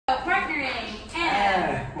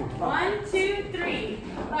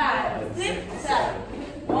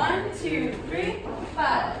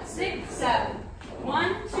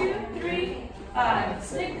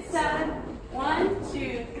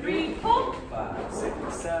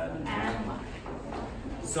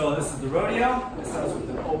So this is the rodeo. It starts with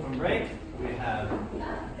an open break. We have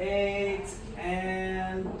 8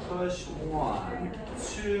 and push 1,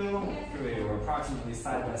 2, 3. We're approximately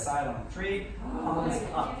side by side on 3. Palms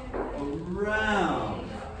up, around.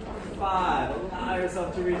 5. Allow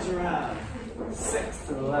yourself to reach around. 6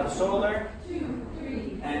 to the left shoulder.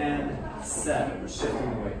 And 7. We're shifting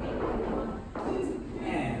the weight.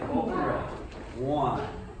 And open break. 1,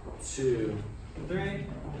 2, 3.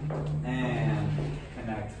 And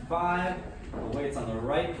connect 5. The weight's on the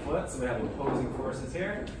right foot, so we have opposing forces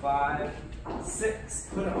here. 5, 6.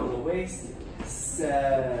 Put it on the waist.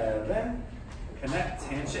 7. Connect,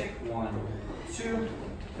 handshake. 1, 2,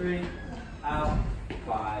 3. Out.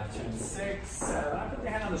 5, turn 6, 7. I put the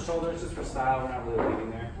hand on the shoulders just for style. We're not really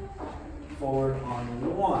leaving there. Forward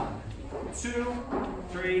on 1, 2,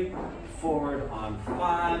 3. Forward on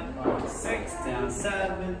 5, on 6, down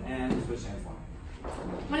 7, and switch hands 1.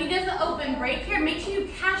 When he does the open break here, make sure you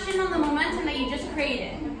cash in on the momentum that you just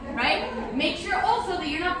created, right? Make sure also that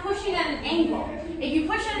you're not pushing at an angle. If you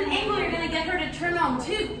push at an angle, you're going to get her to turn on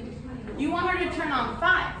 2. You want her to turn on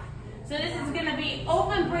 5. So this is going to be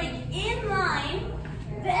open break in line,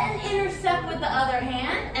 then intercept with the other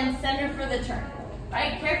hand, and center for the turn.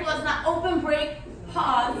 Right? Careful, it's not open break,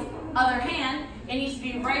 pause, other hand. It needs to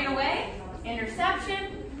be right away,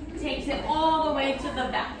 interception, takes it all the way to the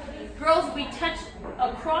back. Girls, we touch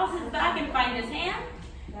across his back and find his hand.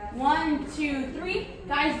 1, 2, 3.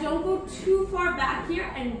 Guys, don't go too far back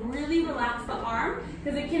here and really relax the arm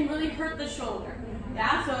because it can really hurt the shoulder.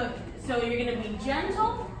 Yeah, so you're going to be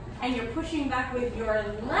gentle and you're pushing back with your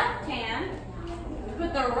left hand.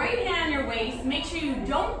 Put the right hand on your waist. Make sure you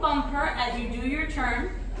don't bump her as you do your turn.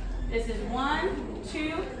 This is 1,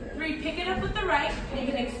 2, 3. Pick it up with the right. You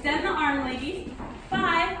can extend the arm, ladies. 5.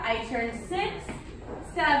 I turn 6,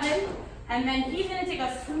 7, and then he's going to take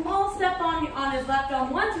a small step on his left on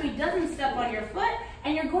 1 so he doesn't step on your foot,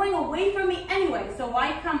 and you're going away from me anyway, so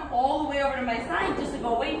why come all the way over to my side just to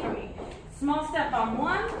go away from me? Small step on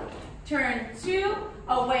 1, turn 2,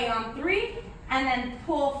 away on 3, and then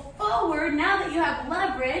pull forward. Now that you have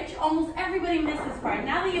leverage, almost everybody missed this part.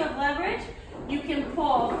 Now that you have leverage, you can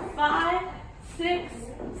pull 5, 6,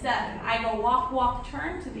 7. I go walk, walk,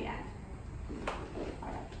 turn to the end.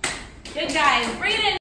 Good guys, bring it in.